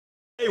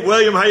Hey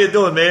William, how you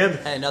doing, man?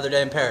 Hey, another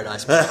day in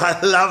paradise.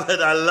 I love it,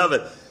 I love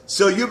it.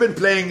 So you've been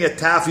playing at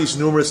Taffy's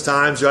numerous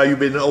times, right? You've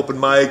been an open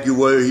mic, you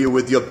were here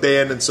with your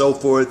band and so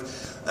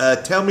forth.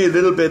 Tell me a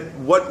little bit,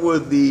 what were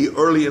the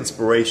early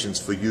inspirations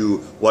for you?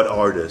 What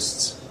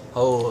artists?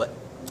 Oh,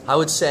 I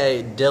would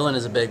say Dylan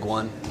is a big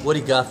one,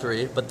 Woody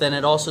Guthrie, but then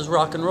it also is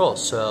rock and roll.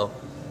 So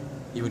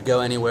you would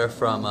go anywhere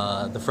from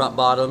the Front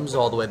Bottoms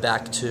all the way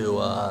back to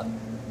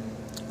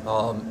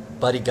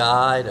Buddy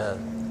Guy to,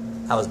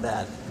 that was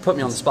bad. Put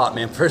me on the spot,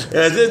 Manford.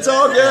 It's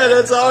all good,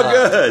 it's all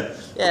good.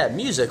 Yeah,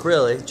 music,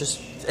 really.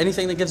 Just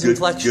anything that gives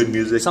inflection. Good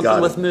music,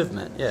 something with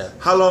movement, yeah.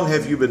 How long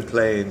have you been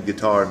playing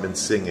guitar and been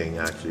singing,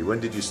 actually?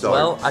 When did you start?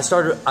 Well,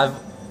 I've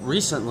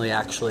recently,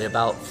 actually,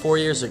 about 4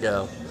 years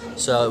ago.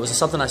 So it was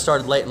something I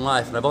started late in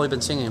life, and I've only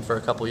been singing for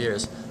a couple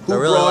years. Who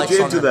brought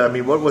you into that? I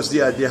mean, what was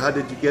the idea? How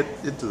did you get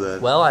into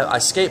that? Well, I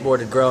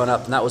skateboarded growing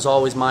up, and that was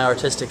always my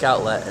artistic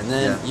outlet. And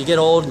then you get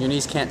old, and your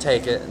knees can't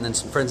take it, and then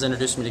some friends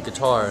introduced me to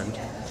guitar, and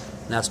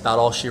that's about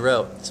all she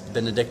wrote. It's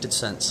been addicted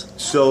since.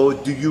 So,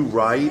 do you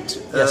write?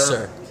 Yes,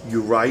 sir.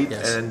 You write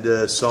yes.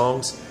 and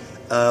songs.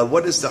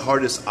 What is the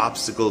hardest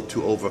obstacle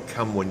to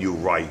overcome when you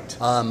write?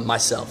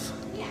 Myself.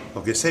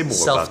 Okay, say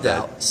more about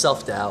that.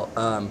 Self-doubt,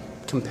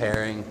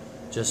 comparing,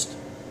 just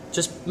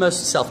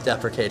most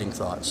self-deprecating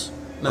thoughts,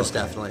 most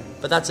definitely.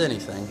 But that's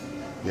anything.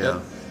 Yeah.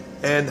 Yep.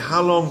 And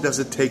how long does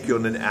it take you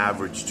on an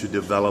average to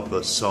develop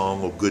a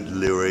song or good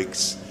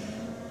lyrics?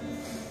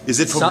 Is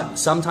it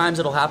sometimes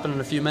it'll happen in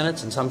a few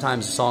minutes, and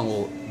sometimes the song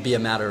will be a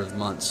matter of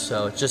months.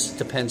 So it just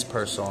depends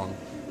per song.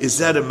 Is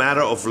that a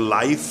matter of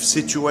life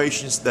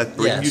situations that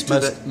bring you to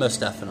that? Most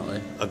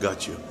definitely. I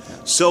got you.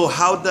 So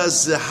how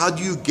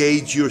do you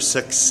gauge your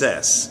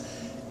success?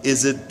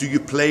 Do you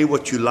play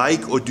what you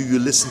like, or do you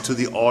listen to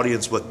the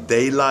audience what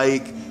they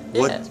like?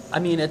 Yeah, I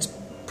mean, it's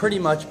pretty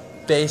much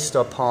based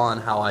upon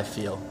how I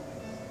feel.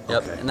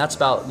 Yep, and that's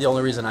about the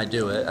only reason I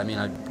do it. I mean,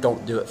 I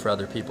don't do it for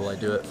other people. I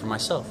do it for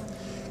myself.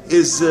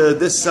 Is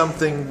this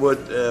something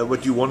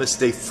what you want to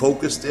stay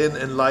focused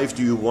in life?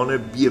 Do you want to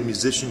be a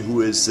musician who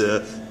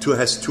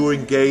has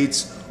touring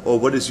gates, or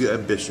what is your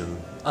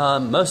ambition?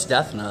 Most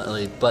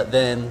definitely, but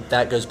then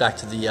that goes back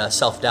to the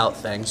self-doubt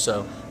thing.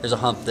 So there's a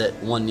hump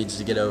that one needs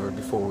to get over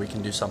before we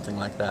can do something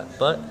like that.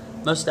 But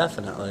most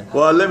definitely.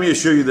 Well, let me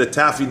assure you that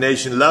Taffy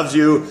Nation loves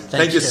you.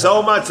 Thank you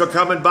so much for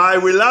coming by.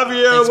 We love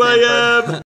you, William.